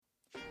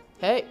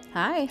Hey.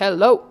 Hi.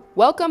 Hello.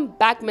 Welcome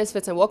back,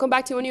 Misfits, and welcome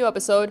back to a new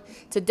episode.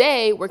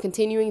 Today, we're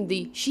continuing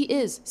the She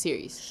Is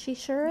series. She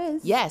sure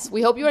is. Yes,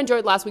 we hope you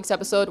enjoyed last week's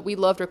episode. We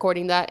loved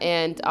recording that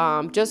and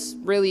just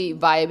really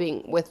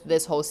vibing with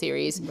this whole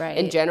series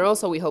in general,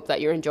 so we hope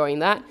that you're enjoying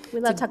that. We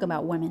love talking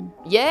about women.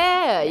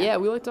 Yeah,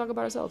 we like to talk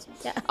about ourselves.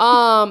 Yeah.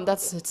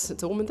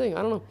 It's a woman thing.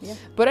 I don't know. Yeah.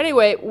 But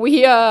anyway,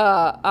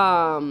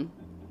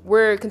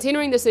 we're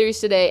continuing the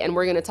series today, and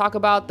we're going to talk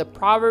about the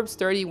Proverbs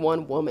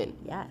 31 woman.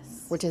 Yes.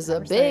 Which is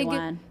Proverbs a big,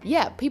 31.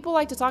 yeah, people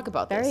like to talk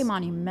about this. Very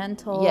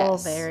monumental,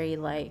 Yes. very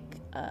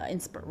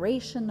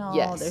inspirational.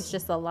 Yes. There's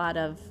just a lot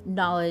of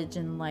knowledge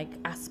and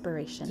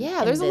aspiration.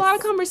 Yeah, there's a lot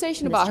of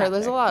conversation about her.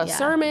 There's a lot of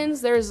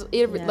sermons. There's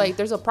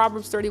there's a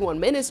Proverbs 31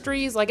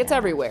 ministries. It's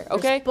everywhere.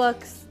 Okay. There's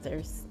books.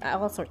 There's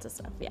all sorts of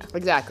stuff. Yeah.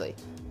 Exactly.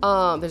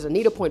 There's a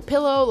needlepoint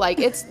pillow.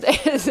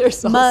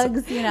 There's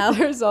mugs.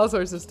 There's all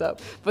sorts of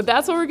stuff. But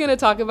that's what we're gonna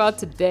talk about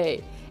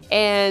today.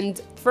 And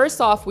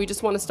first off, we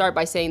just want to start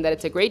by saying that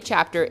it's a great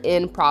chapter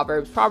in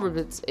Proverbs.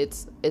 Proverbs,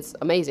 it's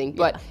amazing,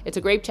 but it's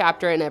a great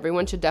chapter and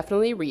everyone should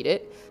definitely read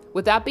it.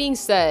 With that being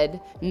said,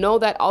 know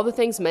that all the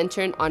things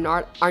mentioned are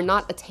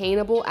not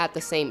attainable at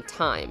the same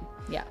time.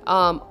 Yeah.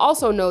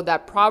 Also know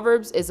that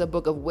Proverbs is a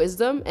book of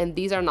wisdom, and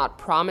these are not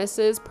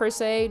promises per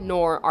se,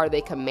 nor are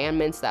they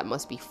commandments that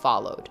must be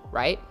followed,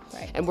 right?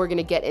 Right. And we're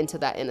gonna get into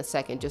that in a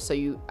second, just so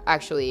you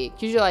actually,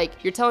 because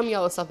you're telling me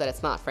all the stuff that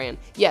it's not, Fran.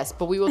 Yes,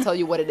 but we will tell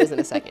you what it is in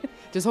a second.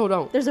 Just hold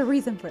on. There's a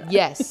reason for that.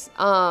 Yes.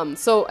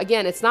 So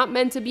again, it's not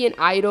meant to be an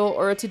idol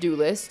or a to-do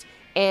list,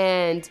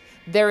 and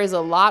there is a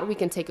lot we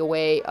can take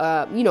away,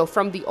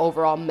 from the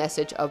overall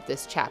message of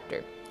this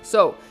chapter.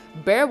 So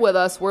bear with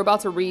us. We're about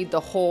to read the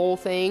whole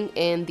thing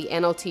in the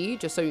NLT,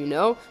 just so you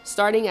know,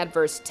 starting at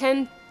verse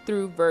 10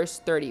 through verse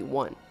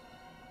 31.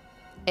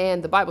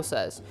 And the Bible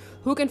says,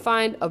 "Who can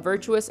find a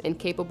virtuous and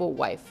capable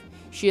wife?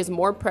 She is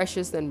more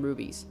precious than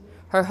rubies.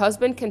 Her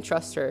husband can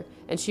trust her,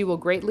 and she will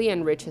greatly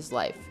enrich his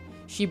life.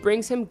 She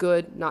brings him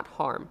good, not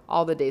harm,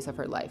 all the days of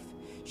her life.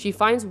 She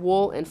finds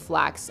wool and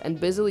flax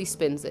and busily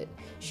spins it.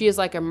 She is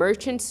like a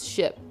merchant's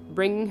ship,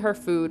 bringing her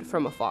food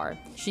from afar.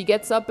 She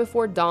gets up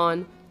before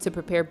dawn to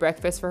prepare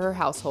breakfast for her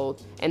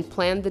household and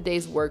plan the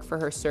day's work for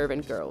her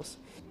servant girls.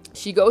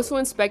 She goes to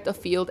inspect a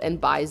field and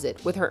buys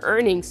it. With her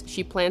earnings,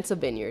 she plants a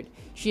vineyard.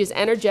 She is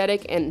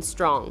energetic and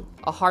strong,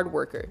 a hard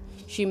worker.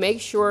 She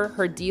makes sure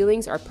her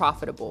dealings are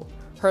profitable.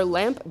 Her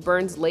lamp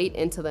burns late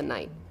into the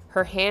night.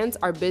 Her hands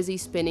are busy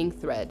spinning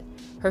thread,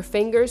 her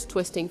fingers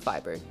twisting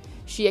fiber.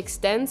 She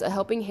extends a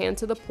helping hand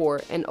to the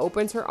poor and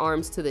opens her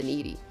arms to the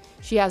needy.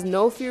 She has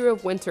no fear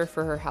of winter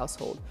for her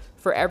household,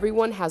 for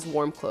everyone has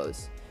warm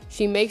clothes.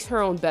 She makes her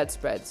own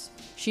bedspreads.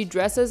 She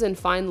dresses in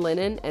fine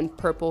linen and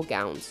purple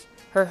gowns.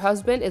 Her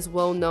husband is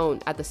well known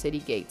at the city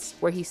gates,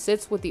 where he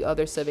sits with the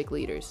other civic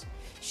leaders.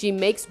 She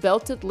makes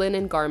belted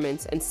linen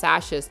garments and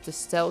sashes to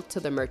sell to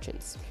the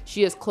merchants.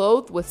 She is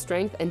clothed with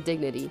strength and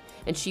dignity,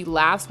 and she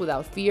laughs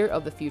without fear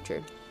of the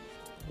future.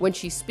 When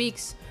she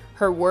speaks,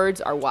 her words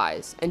are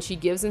wise, and she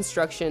gives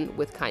instruction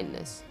with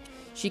kindness.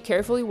 She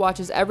carefully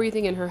watches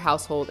everything in her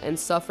household and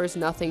suffers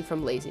nothing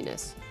from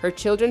laziness. Her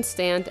children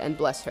stand and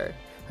bless her.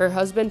 Her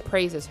husband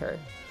praises her.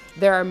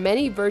 There are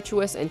many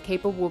virtuous and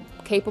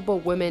capable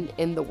women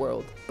in the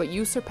world, but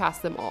you surpass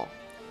them all.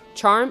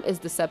 Charm is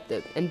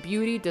deceptive, and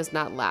beauty does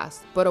not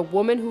last, but a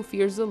woman who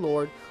fears the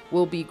Lord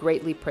will be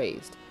greatly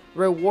praised.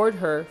 Reward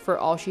her for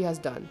all she has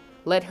done.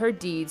 Let her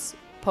deeds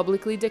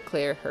publicly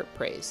declare her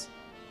praise."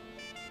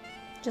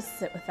 Just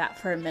sit with that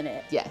for a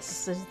minute.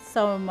 Yes. There's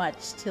so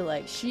much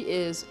to She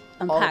is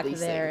unpack all these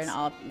there things. and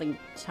all to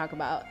talk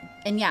about.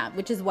 And yeah,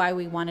 which is why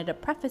we wanted to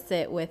preface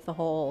it with the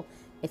whole,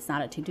 it's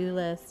not a to-do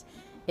list.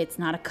 It's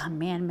not a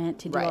commandment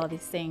to do all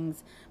these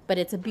things, but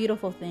it's a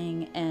beautiful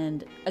thing.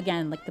 And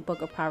again, like the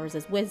book of Proverbs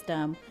is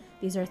wisdom.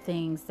 These are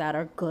things that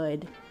are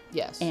good.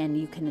 Yes. And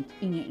you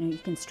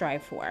can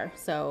strive for.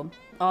 So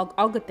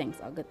all good things,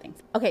 all good things.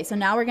 Okay, so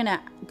now we're going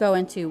to go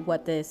into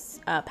what this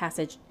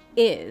passage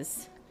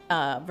is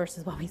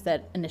versus what we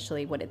said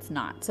initially, what it's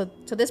not. So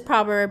this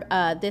proverb,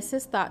 this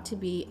is thought to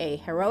be a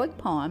heroic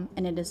poem,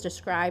 and it is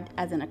described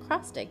as an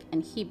acrostic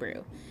in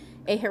Hebrew.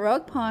 A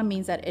heroic poem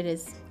means that it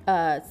is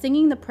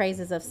singing the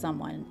praises of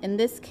someone, in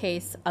this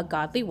case, a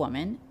godly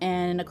woman,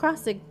 and an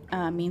acrostic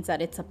means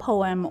that it's a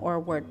poem or a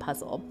word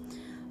puzzle.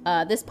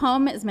 This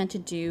poem is meant to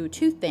do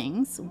two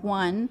things.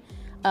 One,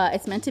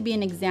 it's meant to be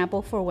an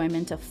example for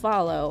women to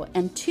follow,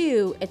 and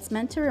two, it's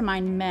meant to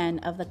remind men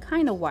of the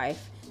kind of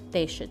wife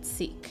they should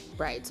seek.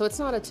 Right, so it's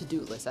not a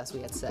to-do list, as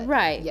we had said.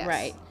 Right, yes.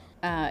 right.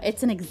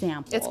 It's an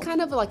example. It's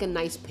kind of like a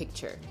nice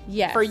picture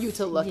yes. for you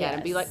to look at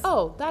and be like,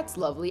 oh, that's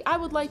lovely. I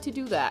would like to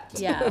do that.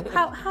 Yeah.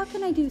 How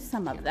can I do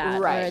some of that?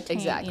 Right, or attain,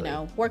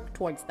 exactly. Work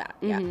towards that.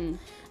 Yeah.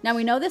 Now,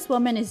 we know this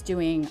woman is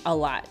doing a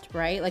lot,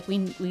 right?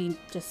 We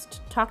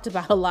just talked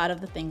about a lot of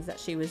the things that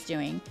she was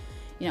doing.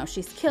 you know,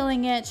 she's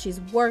killing it. She's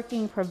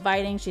working,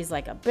 providing. She's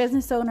like a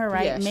business owner,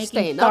 right? Yeah, she's making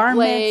staying garments. up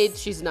late.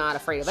 She's not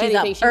afraid of She's anything.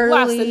 up She's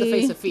lost in the early.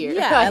 face of fear.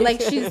 Yeah,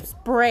 like she's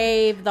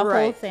brave, the whole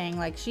Right. thing.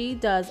 Like she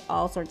does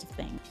all sorts of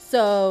things.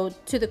 So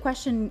to the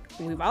question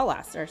we've all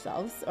asked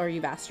ourselves, or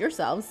you've asked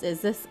yourselves,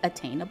 is this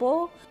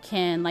attainable?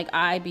 Can like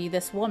I be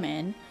this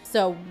woman?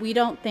 So we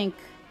don't think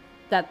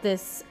that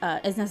this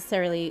is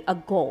necessarily a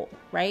goal,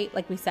 right?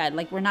 Like we said,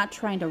 like we're not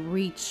trying to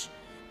reach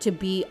to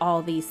be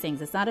all these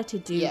things. It's not a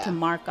to-do Yeah. to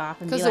mark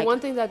off and be Because like, the one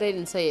thing that they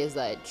didn't say is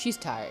that she's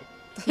tired.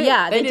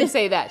 Yeah, they didn't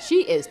say that.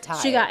 She is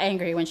tired. she got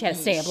angry when she had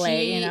to stay up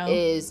late, you know. She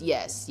is,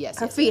 yes.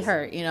 Her feet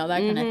hurt, you know, that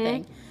kind of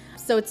thing.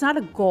 So it's not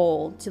a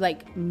goal to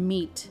like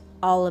meet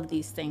all of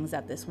these things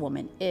that this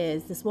woman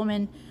is. This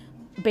woman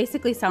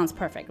basically sounds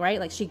perfect, right?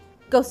 Like she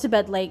goes to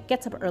bed late,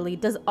 gets up early,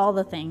 does all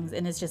the things,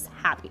 and is just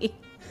happy.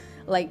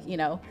 Like, you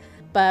know,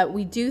 but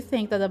we do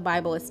think that the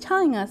Bible is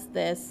telling us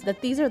this, that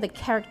these are the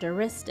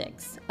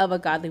characteristics of a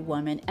godly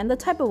woman and the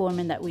type of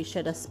woman that we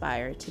should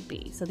aspire to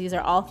be. So these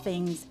are all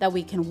things that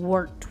we can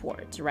work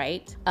towards,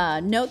 right?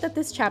 Note that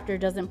this chapter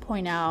doesn't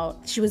point out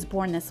she was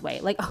born this way.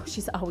 Like, oh,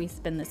 she's always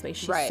been this way.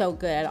 She's Right. so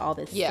good at all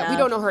this Yeah, stuff. we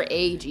don't know her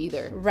age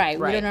either. Right,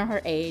 we don't know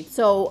her age.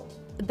 So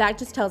that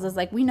just tells us,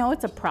 like, we know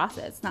it's a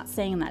process. Not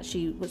saying that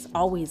she was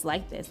always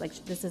like this. Like,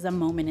 this is a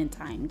moment in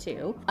time,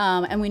 too.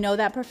 And we know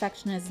that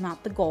perfection is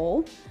not the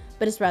goal,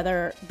 but it's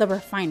rather the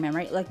refinement,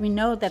 right? Like, we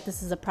know that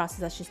this is a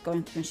process that she's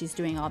going through and she's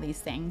doing all these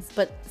things,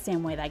 but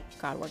same way that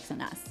God works in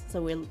us.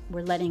 So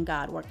we're letting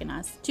God work in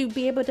us to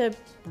be able to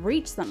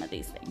reach some of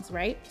these things,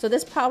 right? So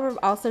this proverb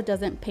also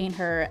doesn't paint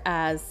her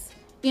as,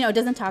 you know, it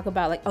doesn't talk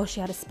about like, oh,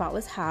 she had a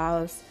spotless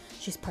house.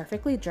 She's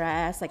perfectly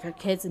dressed, like her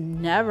kids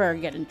never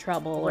get in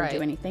trouble or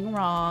do anything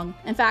wrong.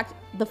 In fact,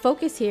 the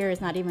focus here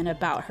is not even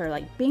about her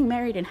like being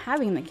married and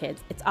having the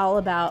kids. It's all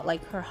about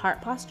like her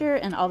heart posture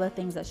and all the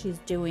things that she's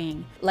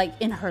doing like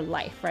in her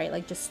life, right?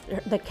 Like just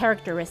the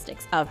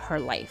characteristics of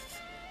her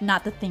life,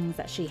 not the things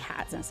that she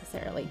has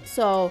necessarily.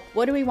 So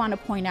what do we want to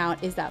point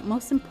out is that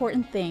most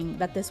important thing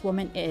that this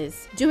woman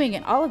is doing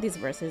in all of these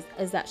verses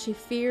is that she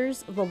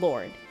fears the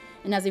Lord.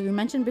 And as we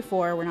mentioned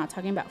before, we're not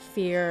talking about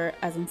fear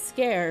as in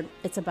scared.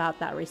 It's about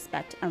that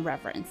respect and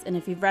reverence. And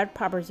if you've read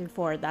Proverbs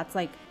before, that's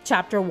like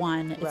chapter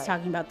 1. It's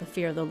talking about the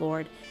fear of the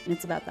Lord, and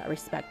it's about that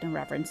respect and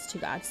reverence to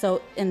God.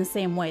 So in the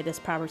same way, this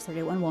Proverbs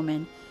 31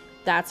 woman,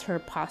 that's her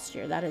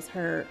posture. That's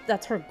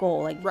her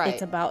goal. Like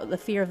it's about the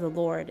fear of the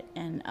Lord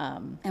and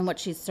what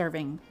she's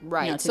serving.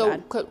 Right. You know, to so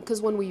God.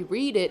 because when we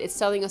read it, it's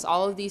telling us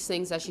all of these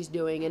things that she's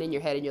doing, and in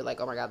your head, and you're like,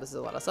 oh my God, this is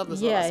a lot of stuff. This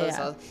is a lot of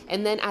stuff.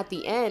 And then at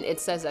the end, it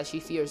says that she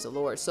fears the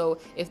Lord. So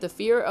if the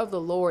fear of the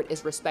Lord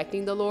is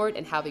respecting the Lord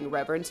and having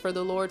reverence for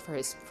the Lord for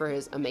his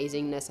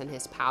amazingness and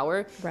his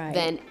power,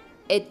 then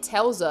it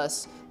tells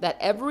us that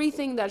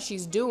everything that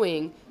she's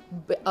doing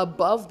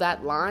above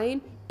that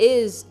line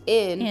is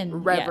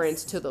in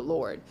reverence to the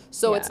Lord.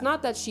 So it's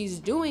not that she's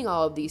doing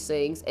all of these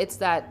things. It's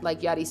that, like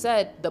Yadi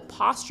said, the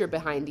posture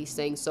behind these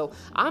things. So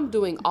I'm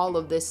doing all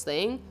of this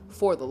thing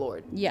for the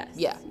Lord. Yes.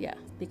 Yeah.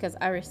 Because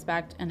I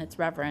respect, and it's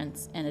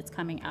reverence, and it's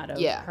coming out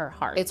of her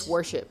heart. It's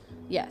worship.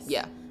 Yes.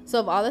 Yeah. So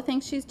of all the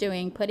things she's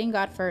doing, putting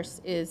God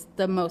first is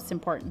the most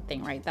important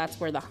thing, right? That's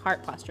where the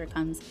heart posture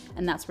comes,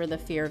 and that's where the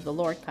fear of the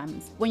Lord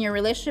comes. When your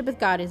relationship with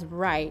God is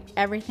right,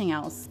 everything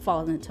else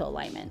falls into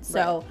alignment.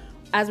 So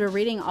as we're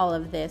reading all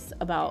of this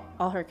about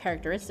all her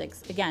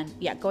characteristics, again,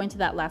 going to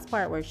that last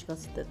part where she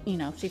goes to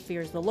she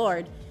fears the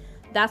Lord,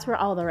 that's where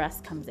all the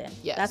rest comes in.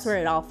 Yes. That's where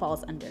it all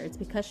falls under. It's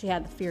because she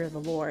had the fear of the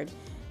Lord,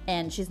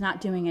 and she's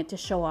not doing it to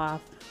show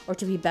off or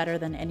to be better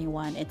than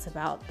anyone. It's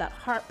about that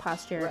heart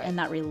posture and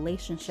that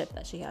relationship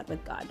that she had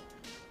with God.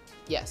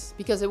 Yes,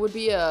 because it would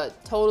be a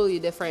totally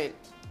different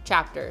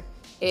chapter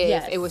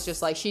if it was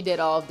just like she did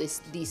all of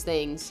these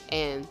things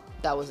and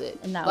that was it.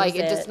 And that like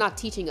was it's it. just not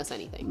teaching us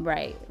anything.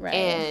 Right.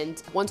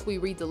 And once we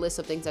read the list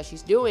of things that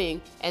she's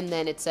doing, and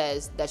then it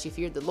says that she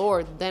feared the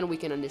Lord, then we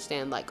can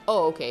understand like,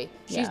 oh, okay,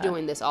 she's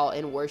doing this all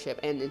in worship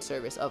and in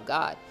service of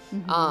God.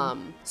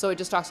 So it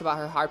just talks about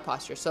her heart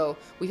posture. So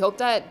we hope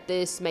that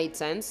this made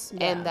sense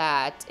and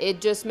that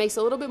it just makes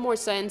a little bit more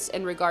sense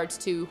in regards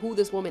to who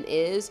this woman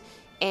is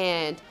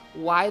and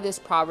why this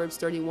Proverbs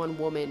 31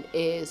 woman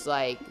is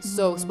like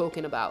so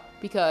spoken about.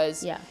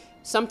 Because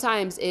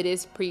sometimes it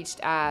is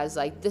preached as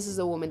like, this is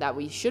a woman that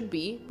we should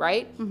be,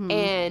 right?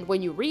 And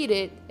when you read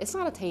it, it's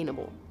not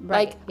attainable.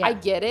 Like, I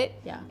get it.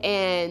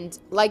 And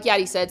like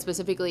Yadi said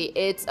specifically,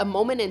 it's a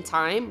moment in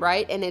time,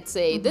 right? And it's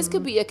this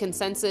could be a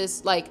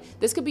consensus, like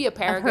this could be a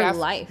paragraph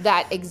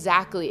that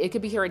it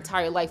could be her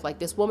entire life. Like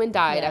this woman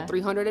died at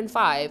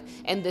 305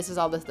 and this is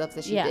all the stuff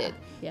that she did.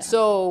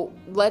 So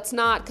let's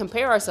not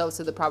compare ourselves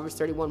to the Proverbs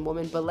 31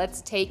 woman, but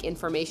let's take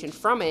information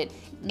from it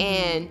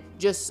and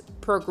just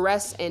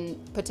progress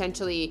and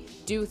potentially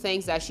do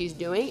things that she's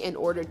doing in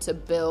order to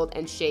build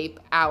and shape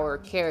our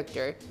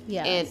character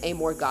in a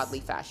more godly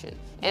fashion.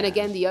 And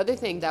again, the other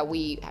thing that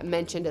we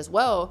mentioned as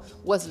well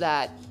was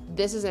that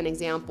this is an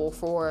example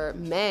for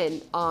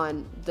men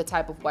on the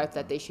type of wife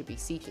that they should be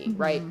seeking,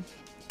 right?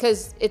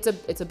 because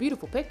it's a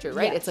beautiful picture,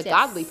 right? Yes, it's a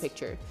godly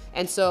picture.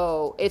 And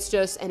so it's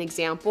just an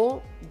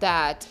example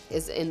that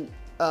is in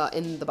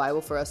the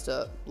Bible for us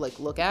to like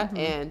look at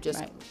and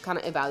just kind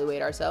of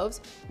evaluate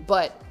ourselves,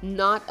 but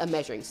not a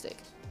measuring stick.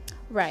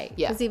 Right.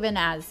 Yeah. Because even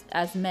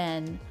as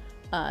men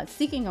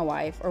seeking a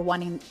wife or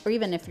wanting, or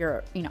even if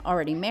you're,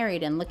 already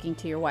married and looking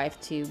to your wife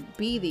to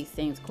be these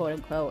things, quote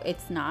unquote,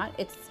 it's not.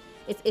 It's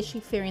is she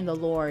fearing the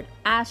Lord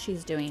as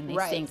she's doing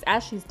these things,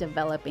 as she's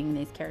developing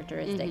these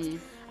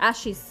characteristics, as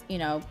she's,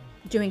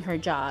 doing her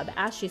job,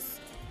 as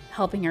she's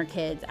helping her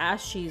kids, as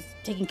she's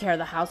taking care of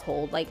the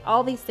household, like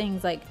all these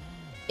things, like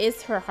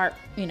is her heart,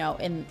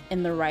 in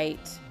the right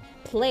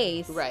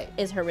place? Right.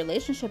 Is her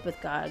relationship with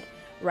God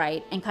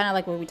right? And kind of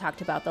like what we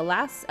talked about the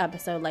last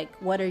episode, like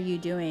what are you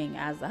doing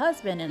as the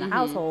husband in the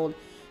household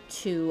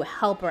to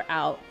help her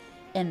out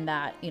in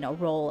that,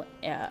 role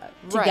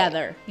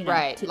together?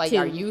 Right. Like,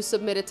 are you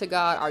submitted to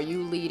God? Are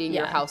you leading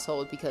your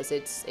household? Because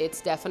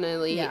it's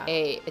definitely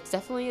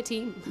a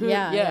team.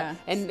 Yeah.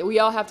 And we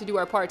all have to do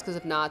our parts, because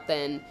if not,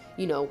 then,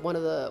 one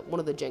of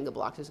the Jenga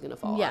blocks is going to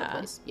fall out of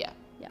place. Yeah.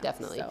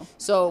 Definitely.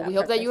 So we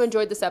hope that you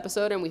enjoyed this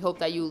episode, and we hope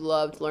that you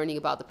loved learning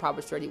about the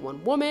Proverbs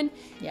 31 woman.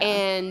 Yeah.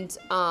 And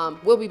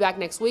we'll be back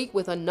next week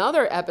with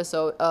another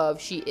episode of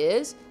She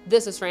Is.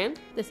 This is Fran.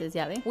 This is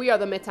Yali. We are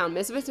the Midtown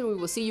Misfits, and we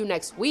will see you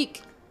next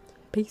week.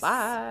 Peace.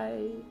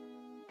 Bye.